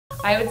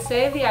I would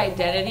say the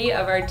identity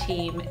of our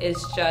team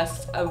is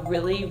just a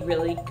really,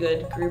 really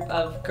good group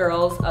of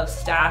girls, of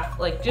staff,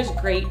 like just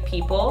great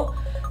people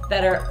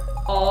that are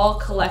all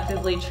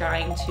collectively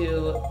trying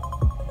to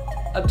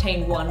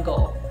obtain one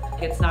goal.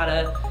 It's not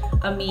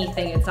a me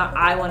thing. It's not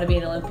I want to be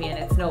an Olympian.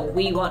 It's no,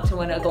 we want to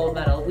win a gold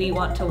medal. We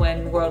want to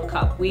win World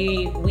Cup.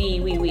 We.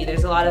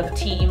 There's a lot of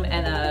team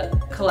and a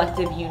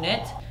collective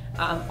unit.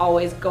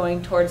 Always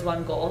going towards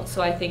one goal.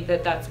 So I think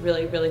that that's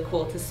really, really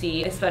cool to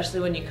see, especially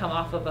when you come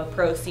off of a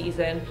pro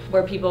season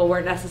where people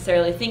weren't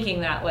necessarily thinking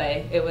that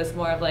way. It was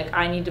more of like,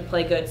 I need to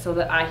play good so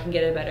that I can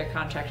get a better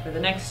contract for the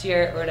next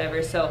year or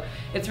whatever. So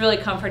it's really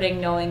comforting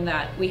knowing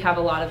that we have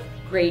a lot of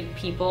great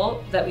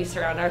people that we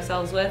surround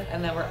ourselves with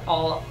and that we're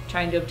all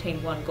trying to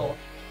obtain one goal.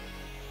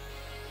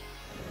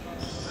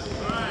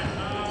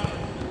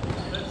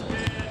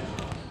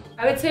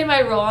 I would say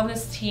my role on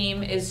this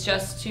team is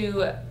just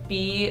to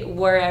be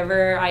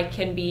wherever I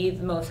can be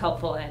the most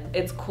helpful in.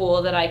 It's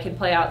cool that I can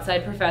play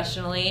outside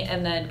professionally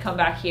and then come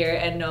back here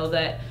and know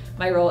that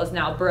my role is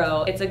now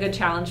bro. It's a good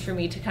challenge for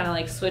me to kind of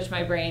like switch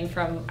my brain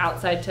from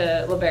outside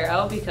to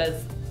libero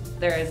because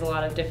there is a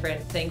lot of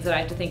different things that I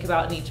have to think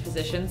about in each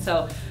position.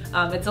 So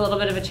it's a little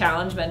bit of a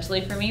challenge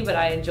mentally for me, but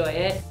I enjoy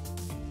it.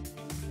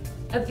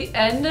 At the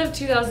end of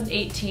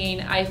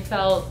 2018, I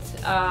felt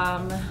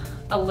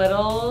a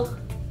little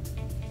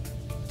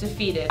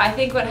defeated. I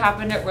think what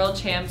happened at World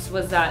Champs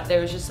was that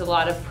there was just a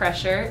lot of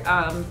pressure,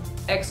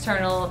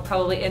 external,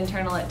 probably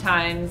internal at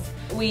times.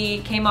 We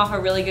came off a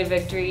really good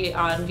victory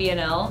on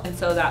VNL, and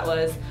so that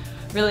was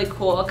really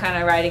cool, kind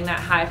of riding that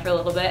high for a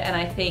little bit. And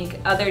I think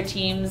other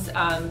teams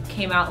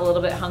came out a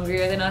little bit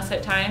hungrier than us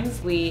at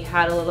times. We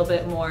had a little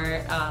bit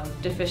more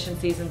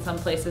deficiencies in some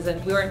places,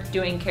 and we weren't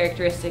doing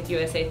characteristic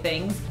USA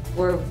things.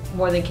 We're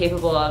more than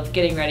capable of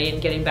getting ready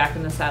and getting back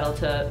in the saddle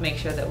to make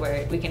sure that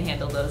we can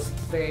handle those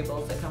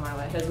variables that come our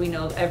way. Because we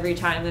know every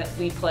time that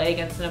we play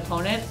against an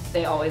opponent,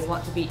 they always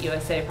want to beat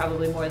USA,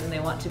 probably more than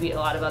they want to beat a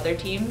lot of other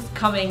teams.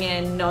 Coming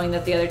in knowing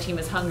that the other team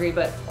is hungry,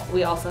 but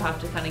we also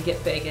have to kind of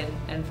get big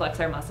and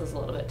flex our muscles a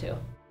little bit too.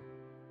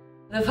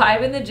 The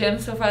vibe in the gym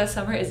so far this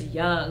summer is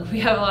young. We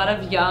have a lot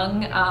of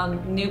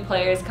young, new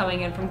players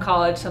coming in from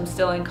college, some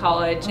still in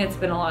college. It's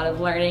been a lot of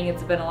learning,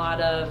 it's been a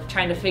lot of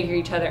trying to figure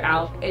each other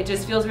out. It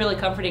just feels really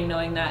comforting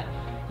knowing that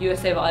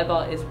USA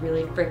Volleyball is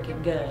really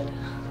freaking good.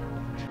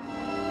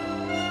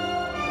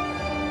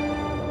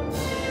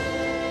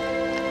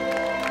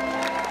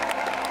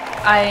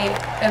 I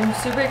am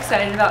super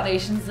excited about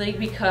Nations League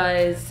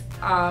because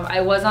I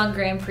was on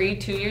Grand Prix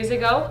 2 years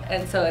ago,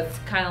 and so it's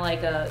kind of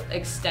like a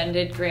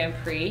extended Grand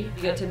Prix.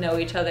 You get to know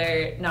each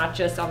other not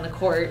just on the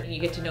court,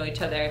 you get to know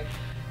each other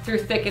through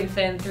thick and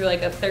thin, through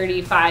like a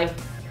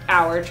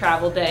 35-hour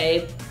travel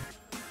day.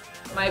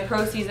 My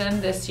pro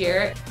season this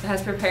year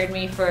has prepared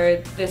me for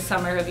this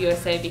summer of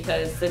USA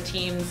because the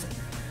teams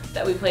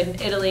that we played in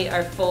Italy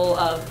are full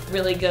of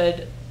really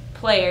good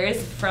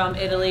players from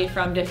Italy,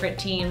 from different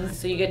teams.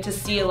 So you get to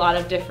see a lot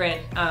of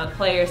different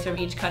players from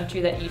each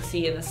country that you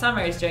see in the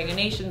summers during a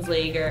Nations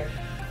League or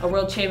a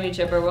World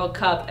Championship or World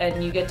Cup,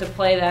 and you get to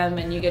play them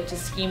and you get to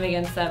scheme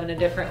against them in a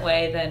different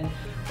way than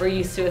we're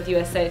used to with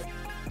USA.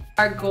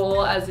 Our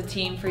goal as a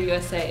team for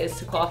USA is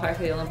to qualify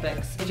for the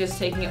Olympics. Just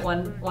taking it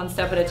one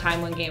step at a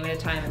time, one game at a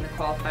time, and the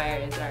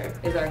qualifier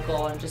is our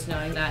goal, and just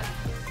knowing that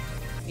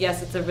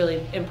yes, it's a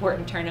really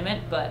important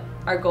tournament, but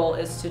our goal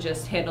is to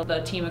just handle the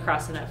team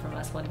across the net from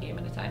us one game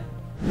at a time.